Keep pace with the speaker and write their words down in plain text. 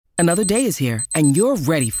Another day is here, and you're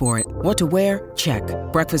ready for it. What to wear? Check.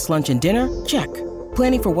 Breakfast, lunch, and dinner? Check.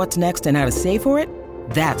 Planning for what's next and how to save for it?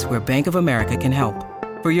 That's where Bank of America can help.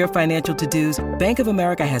 For your financial to-dos, Bank of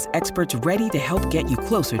America has experts ready to help get you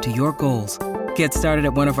closer to your goals. Get started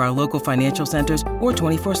at one of our local financial centers or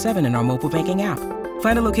 24/7 in our mobile banking app.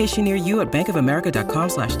 Find a location near you at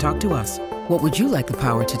bankofamerica.com/talktous. What would you like the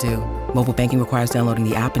power to do? Mobile banking requires downloading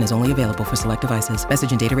the app and is only available for select devices.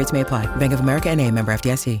 Message and data rates may apply. Bank of America N.A., member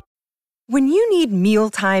FDIC. When you need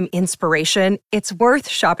mealtime inspiration, it's worth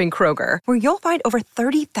shopping Kroger, where you'll find over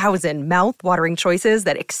 30,000 mouth-watering choices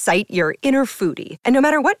that excite your inner foodie. And no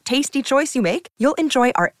matter what tasty choice you make, you'll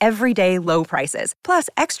enjoy our everyday low prices, plus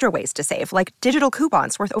extra ways to save, like digital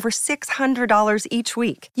coupons worth over $600 each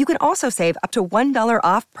week. You can also save up to $1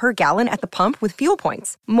 off per gallon at the pump with fuel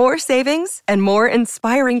points. More savings and more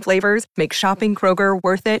inspiring flavors make shopping Kroger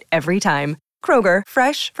worth it every time. Kroger,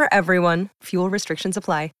 fresh for everyone. Fuel restrictions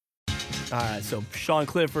apply. All right, so Sean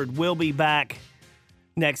Clifford will be back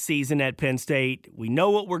next season at Penn State. We know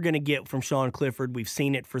what we're going to get from Sean Clifford. We've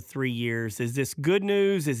seen it for 3 years. Is this good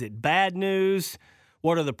news? Is it bad news?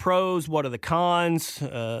 What are the pros? What are the cons?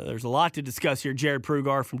 There's a lot to discuss here. Jared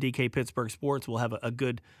Prugar from DK Pittsburgh Sports will have a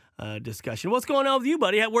good discussion. What's going on with you,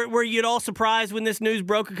 buddy? Were you at all surprised when this news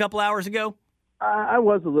broke a couple hours ago? I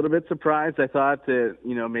was a little bit surprised. I thought that,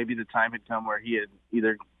 maybe the time had come where he had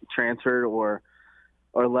either transferred or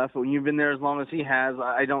left. But when you've been there as long as he has,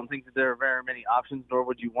 I don't think that there are very many options, nor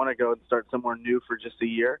would you want to go and start somewhere new for just a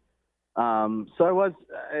year. So I was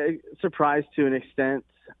surprised to an extent.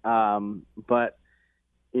 But,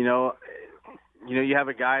 you have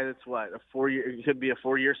a guy that's he could be a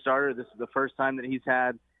 4-year starter. This is the first time that he's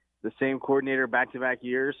had the same coordinator back-to-back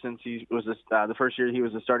years since he was the first year he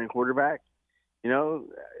was a starting quarterback.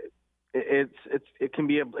 It could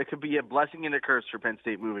be a blessing and a curse for Penn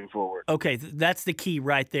State moving forward. Okay, that's the key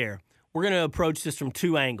right there. We're going to approach this from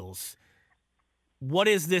two angles. What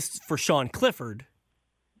is this for Sean Clifford?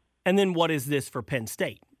 And then what is this for Penn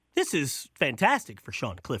State? This is fantastic for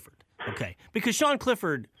Sean Clifford, okay? Because Sean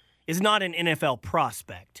Clifford is not an NFL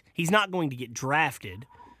prospect. He's not going to get drafted.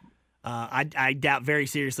 I doubt very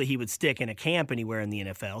seriously he would stick in a camp anywhere in the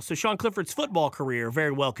NFL. So Sean Clifford's football career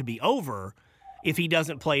very well could be over if he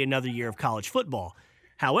doesn't play another year of college football.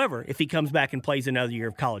 However, if he comes back and plays another year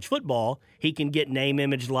of college football, he can get name,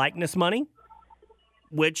 image, likeness money,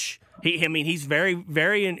 which, he's very,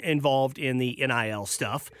 very involved in the NIL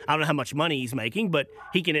stuff. I don't know how much money he's making, but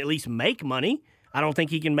he can at least make money. I don't think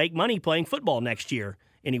he can make money playing football next year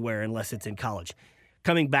anywhere unless it's in college.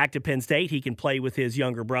 Coming back to Penn State, he can play with his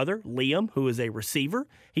younger brother, Liam, who is a receiver.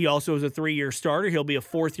 He also is a 3-year starter. He'll be a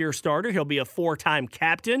 4th-year starter. He'll be a 4-time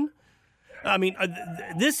captain.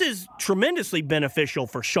 This is tremendously beneficial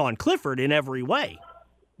for Sean Clifford in every way.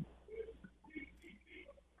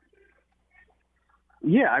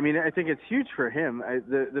 Yeah, I think it's huge for him.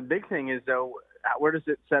 The big thing is, though, where does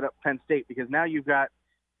it set up Penn State? Because now you've got,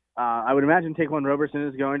 I would imagine Taquan Roberson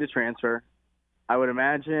is going to transfer. I would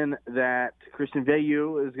imagine that Christian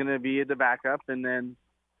Veilleux is going to be the backup, and then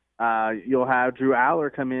you'll have Drew Aller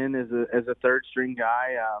come in as a third-string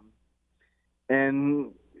guy.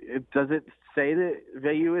 Does it say that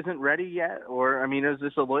Veilleux isn't ready yet? Or, is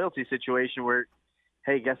this a loyalty situation where,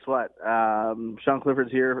 hey, guess what? Sean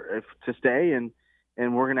Clifford's here to stay, and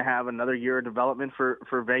we're going to have another year of development for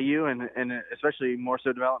Veilleux and especially more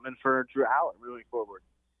so development for Drew Aller moving forward.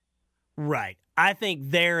 Right. I think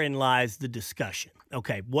therein lies the discussion.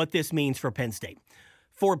 Okay, what this means for Penn State.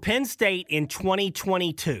 For Penn State in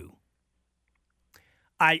 2022,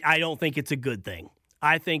 I don't think it's a good thing.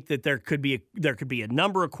 I think that there could be a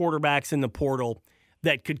number of quarterbacks in the portal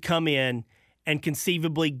that could come in and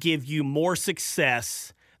conceivably give you more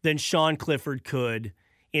success than Sean Clifford could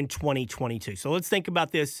in 2022. So let's think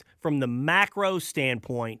about this from the macro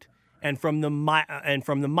standpoint and from the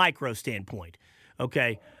micro standpoint.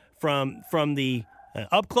 Okay, from the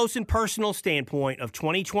up close and personal standpoint of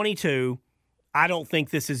 2022, I don't think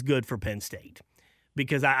this is good for Penn State.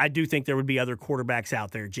 Because I do think there would be other quarterbacks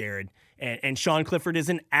out there, Jared. And Sean Clifford is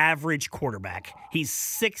an average quarterback. He's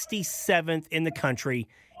 67th in the country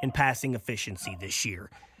in passing efficiency this year.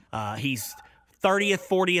 He's 30th,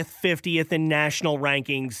 40th, 50th in national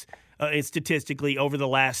rankings statistically over the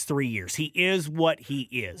last 3 years. He is what he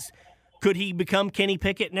is. Could he become Kenny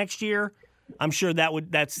Pickett next year? I'm sure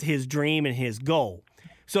that's his dream and his goal.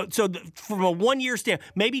 So from a 1-year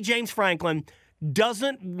standpoint, maybe James Franklin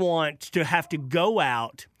doesn't want to have to go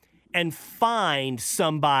out and find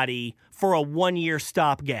somebody for a 1-year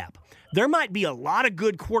stopgap. There might be a lot of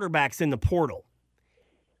good quarterbacks in the portal,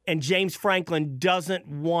 and James Franklin doesn't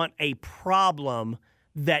want a problem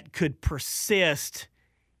that could persist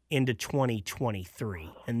into 2023.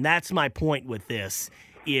 And that's my point with this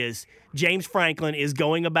is James Franklin is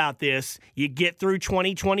going about this. You get through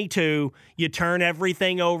 2022, you turn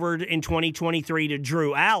everything over in 2023 to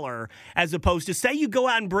Drew Aller, as opposed to, say, you go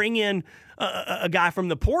out and bring in a guy from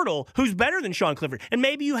the portal who's better than Sean Clifford, and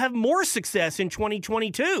maybe you have more success in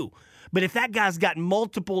 2022. But if that guy's got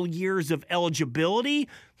multiple years of eligibility,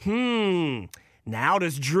 now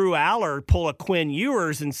does Drew Aller pull a Quinn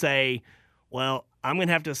Ewers and say, well, I'm going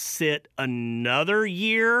to have to sit another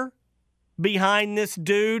year behind this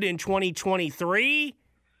dude in 2023?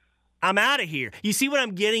 I'm out of here. You see what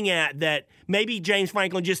I'm getting at? That maybe James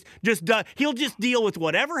Franklin he'll just deal with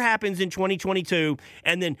whatever happens in 2022,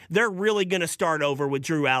 and then they're really going to start over with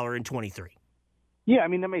Drew Aller in 23. Yeah, I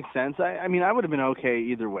mean, that makes sense. I mean, I would have been okay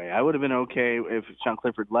either way. I would have been okay if Sean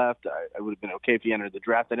Clifford left. I would have been okay if he entered the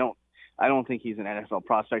draft. I don't think he's an NFL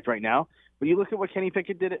prospect right now. But you look at what Kenny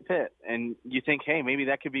Pickett did at Pitt, and you think, hey, maybe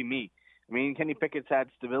that could be me. I mean, Kenny Pickett's had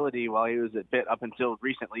stability while he was at Pitt up until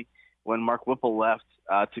recently when Mark Whipple left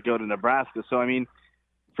to go to Nebraska. So, I mean,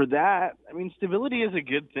 for that, I mean, stability is a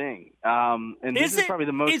good thing. And this is probably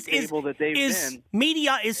the most stable that they've been.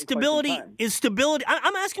 Is stability?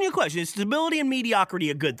 I'm asking you a question. Is stability and mediocrity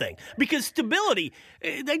a good thing? Because stability,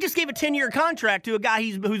 they just gave a 10-year contract to a guy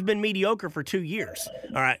who's been mediocre for 2 years.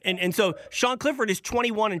 All right, and so Sean Clifford is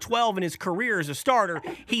 21-12 in his career as a starter.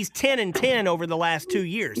 He's 10-10 over the last 2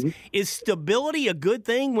 years. Mm-hmm. Is stability a good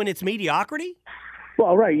thing when it's mediocrity?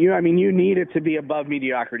 Well, right. You need it to be above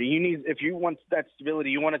mediocrity. If you want that stability,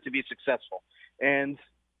 you want it to be successful. And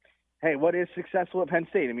hey, what is successful at Penn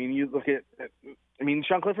State? I mean, you look at. I mean,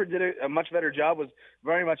 Sean Clifford did a much better job. Was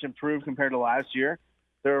very much improved compared to last year.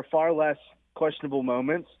 There are far less questionable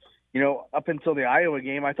moments. You know, up until the Iowa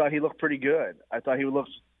game, I thought he looked pretty good. I thought he looked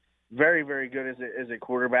very, very good as a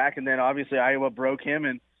quarterback. And then obviously Iowa broke him,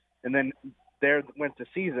 and then there went the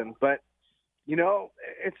season. But you know,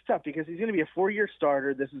 it's tough because he's going to be a 4-year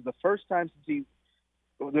starter. This is the first time since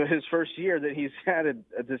his first year that he's had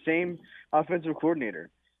the same offensive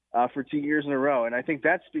coordinator for 2 years in a row. And I think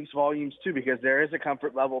that speaks volumes, too, because there is a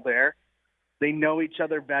comfort level there. They know each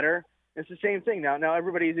other better. It's the same thing. Now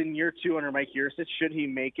everybody's in year 2 under Mike Yurcich. Should he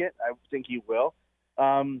make it? I think he will. So,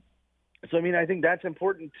 I mean, I think that's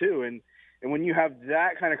important, too. And when you have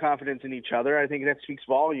that kind of confidence in each other, I think that speaks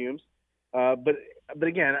volumes. But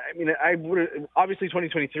again, I mean, obviously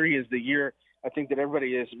 2023 is the year I think that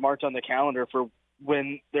everybody is marked on the calendar for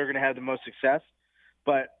when they're going to have the most success.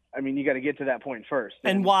 But I mean, you got to get to that point first.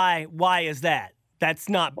 And why is that? That's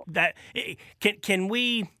not that. Can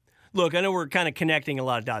we look? I know we're kind of connecting a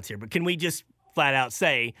lot of dots here, but can we just flat out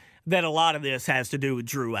say that a lot of this has to do with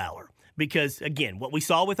Drew Aller? Because again, what we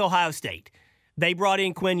saw with Ohio State, they brought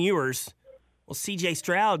in Quinn Ewers. Well, C.J.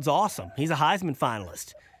 Stroud's awesome. He's a Heisman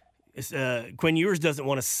finalist. Quinn Ewers doesn't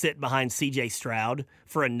want to sit behind C.J. Stroud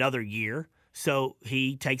for another year, so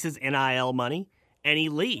he takes his NIL money and he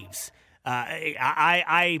leaves.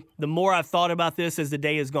 The more I've thought about this as the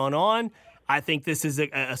day has gone on, I think this is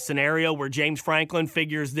a scenario where James Franklin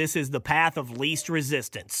figures this is the path of least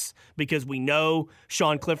resistance because we know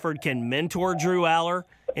Sean Clifford can mentor Drew Aller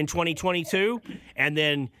in 2022, and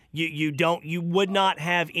then you would not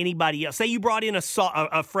have anybody else. Say you brought in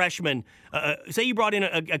a freshman, say you brought in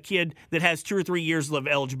a kid that has 2 or 3 years of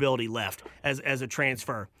eligibility left as a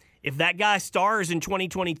transfer. If that guy stars in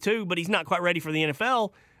 2022, but he's not quite ready for the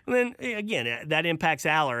NFL, then again that impacts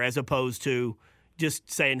Aller as opposed to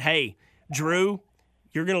just saying, hey, Drew,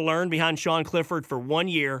 you're going to learn behind Sean Clifford for 1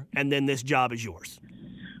 year, and then this job is yours.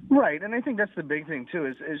 Right, and I think that's the big thing, too,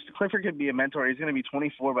 is Clifford could be a mentor. He's going to be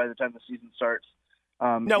 24 by the time the season starts.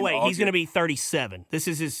 No, wait, he's going to be 37. This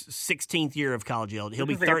is his 16th year of college. He'll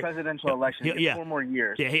be 30. Like a presidential election. Yeah. 4 more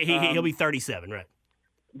years. Yeah, he'll be 37, right.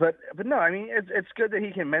 But no, I mean, it's good that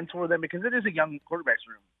he can mentor them because it is a young quarterback's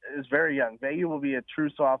room. It's very young. Veyu will be a true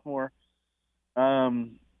sophomore. I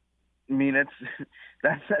mean,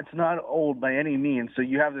 that's not old by any means. So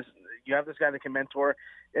you have this guy that can mentor,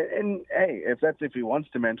 and hey, if he wants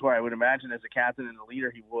to mentor, I would imagine as a captain and a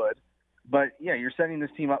leader he would. But yeah, you're setting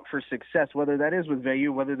this team up for success, whether that is with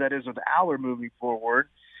Veyu, whether that is with Aller moving forward.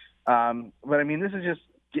 But I mean, this is just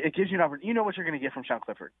it gives you an opportunity. You know what you're going to get from Sean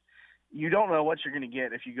Clifford. You don't know what you're going to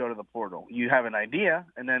get if you go to the portal. You have an idea,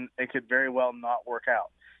 and then it could very well not work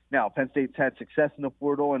out. Now, Penn State's had success in the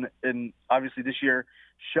portal, and obviously this year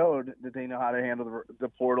showed that they know how to handle the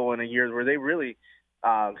portal in a year where they really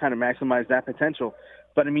kind of maximize that potential.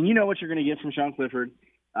 But, I mean, you know what you're going to get from Sean Clifford,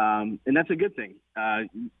 and that's a good thing.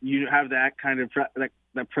 You have that kind of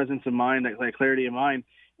that presence of mind, that clarity of mind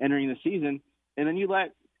entering the season, and then you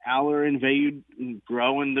let Aller and Veyu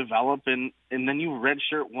grow and develop, and then you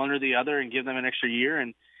redshirt one or the other and give them an extra year,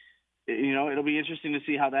 and it'll be interesting to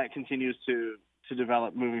see how that continues to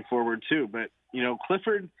develop moving forward too. But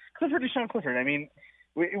Clifford is Sean Clifford. I mean,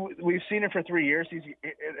 we've seen it for 3 years. He's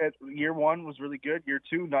at year 1 was really good. Year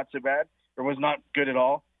 2, not so bad, or was not good at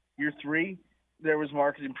all. Year 3, there was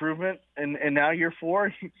marked improvement, and now year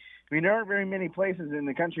 4, there aren't very many places in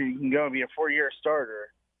the country you can go and be a 4-year starter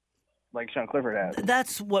like Sean Clifford has.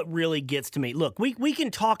 That's what really gets to me. Look, we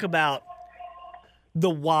can talk about the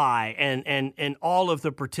why and all of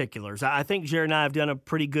the particulars. I think Jared and I have done a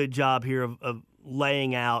pretty good job here of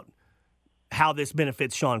laying out how this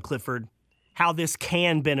benefits Sean Clifford, how this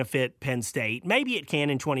can benefit Penn State. Maybe it can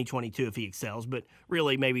in 2022 if he excels, but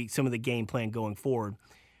really maybe some of the game plan going forward.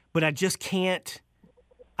 But I just can't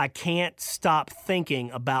stop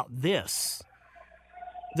thinking about this.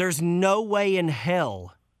 There's no way in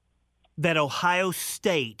hell that Ohio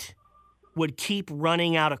State would keep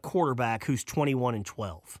running out a quarterback who's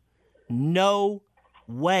 21-12. No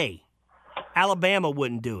way. Alabama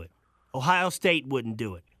wouldn't do it. Ohio State wouldn't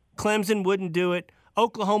do it. Clemson wouldn't do it.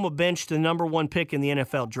 Oklahoma benched the number 1 pick in the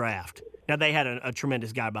NFL draft. Now, they had a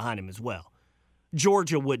tremendous guy behind him as well.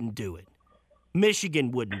 Georgia wouldn't do it.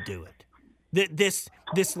 Michigan wouldn't do it. This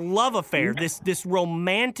love affair, this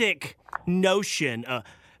romantic notion,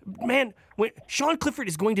 Sean Clifford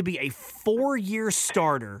is going to be a 4-year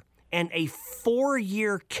starter and a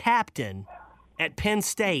 4-year captain at Penn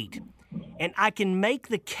State, and I can make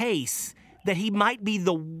the case that he might be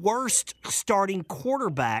the worst starting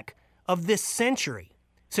quarterback of this century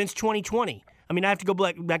since 2020. I mean, I have to go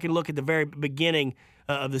back and look at the very beginning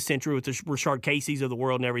of the century with the Rashard Casey's of the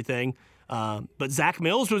world and everything. But Zach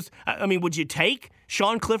Mills was, would you take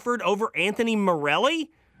Sean Clifford over Anthony Morelli?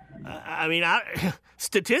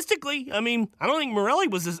 Statistically, I don't think Morelli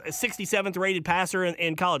was a 67th rated passer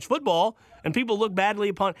in college football, and people look badly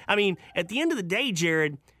upon. At the end of the day,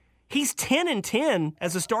 Jared, he's 10-10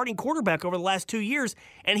 as a starting quarterback over the last 2 years,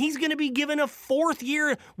 and he's going to be given a 4th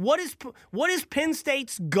year. What is Penn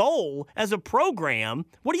State's goal as a program?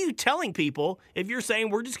 What are you telling people if you're saying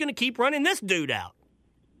we're just going to keep running this dude out?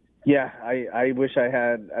 Yeah, I wish I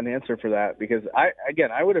had an answer for that, because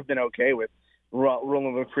I would have been okay with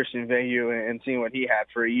rolling with Christian Veilleux and seeing what he had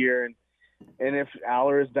for a year, and if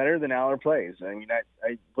Aller is better, then Aller plays. I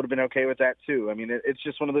would have been okay with that too. It's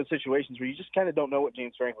just one of those situations where you just kind of don't know what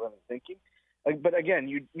James Franklin is thinking. But again,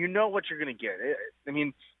 you know what you're going to get.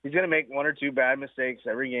 He's going to make 1 or 2 bad mistakes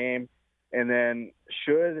every game, and then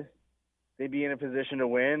should they be in a position to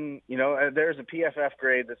win, there's a PFF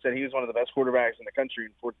grade that said he was one of the best quarterbacks in the country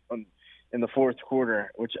in the 4th quarter,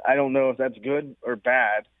 which I don't know if that's good or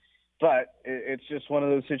bad. But it's just one of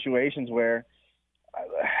those situations where,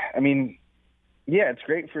 it's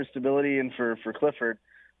great for stability and for Clifford,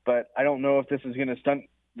 but I don't know if this is going to stunt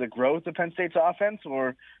the growth of Penn State's offense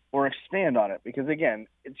or expand on it. Because, again,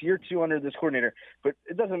 it's year 2 under this coordinator, but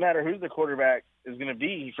it doesn't matter who the quarterback is going to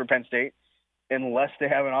be for Penn State unless they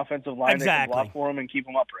have an offensive line that can block for them and keep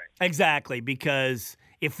them upright. Exactly, because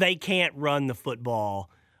if they can't run the football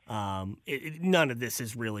 – none of this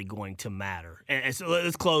is really going to matter. And so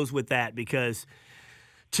let's close with that, because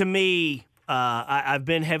to me, I've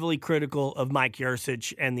been heavily critical of Mike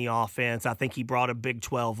Yurcich and the offense. I think he brought a Big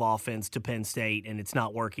 12 offense to Penn State, and it's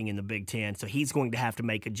not working in the Big 10. So he's going to have to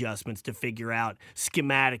make adjustments to figure out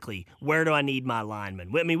schematically, where do I need my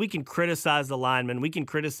linemen? We can criticize the linemen. We can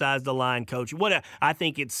criticize the line coach. I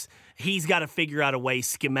think he's got to figure out a way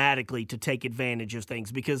schematically to take advantage of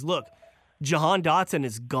things, because, look, Jahan Dotson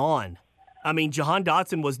is gone. Jahan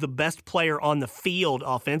Dotson was the best player on the field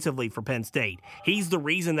offensively for Penn State. He's the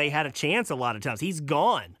reason they had a chance a lot of times. He's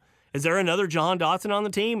gone. Is there another Jahan Dotson on the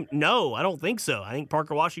team? No, I don't think so. I think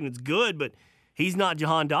Parker Washington's good, but he's not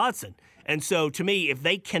Jahan Dotson. And so, to me, if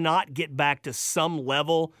they cannot get back to some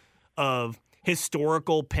level of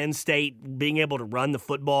historical Penn State being able to run the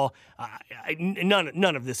football,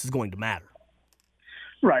 none of this is going to matter.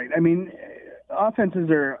 Right. Offenses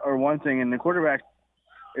are one thing, and the quarterback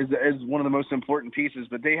is one of the most important pieces,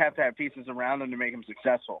 but they have to have pieces around them to make them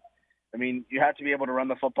successful. You have to be able to run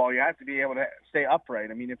the football. You have to be able to stay upright.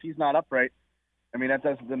 If he's not upright, that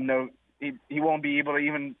does them no – he won't be able to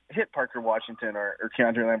even hit Parker Washington or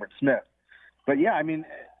Keandre Lambert-Smith. But, yeah,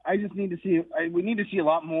 I just need to see – we need to see a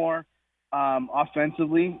lot more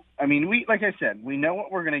offensively. Like I said, we know what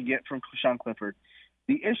we're going to get from Sean Clifford.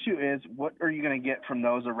 The issue is, what are you going to get from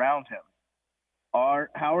those around him?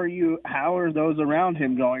 How are those around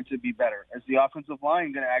him going to be better? Is the offensive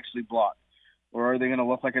line going to actually block, or are they going to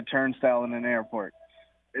look like a turnstile in an airport?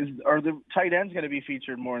 Are the tight ends going to be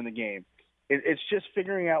featured more in the game? It's just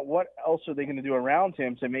figuring out what else are they going to do around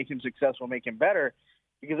him to make him successful, make him better,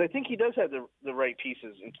 because I think he does have the right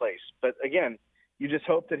pieces in place. But again, you just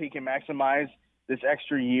hope that he can maximize this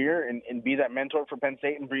extra year and be that mentor for Penn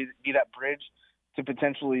State and be that bridge to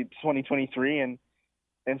potentially 2023 and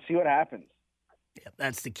see what happens. Yeah,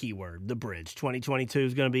 that's the key word, the bridge. 2022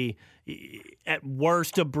 is going to be, at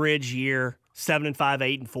worst, a bridge year.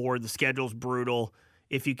 7-5, 8-4. The schedule's brutal.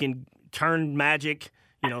 If you can turn magic,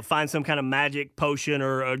 find some kind of magic potion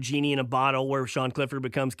or a genie in a bottle where Sean Clifford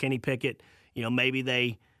becomes Kenny Pickett, maybe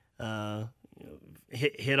they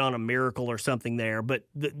hit on a miracle or something there. But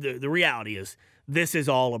the reality is this is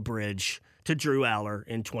all a bridge to Drew Allar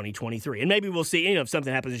in 2023. And maybe we'll see, if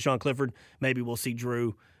something happens to Sean Clifford, maybe we'll see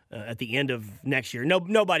Drew at the end of next year.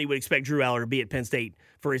 Nobody would expect Drew Allar to be at Penn State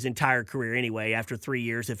for his entire career anyway after 3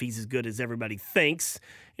 years if he's as good as everybody thinks.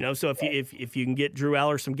 So if you can get Drew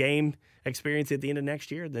Allar some game experience at the end of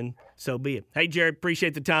next year, then so be it. Hey, Jared,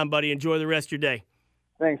 appreciate the time, buddy. Enjoy the rest of your day.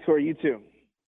 Thanks, Corey. You too.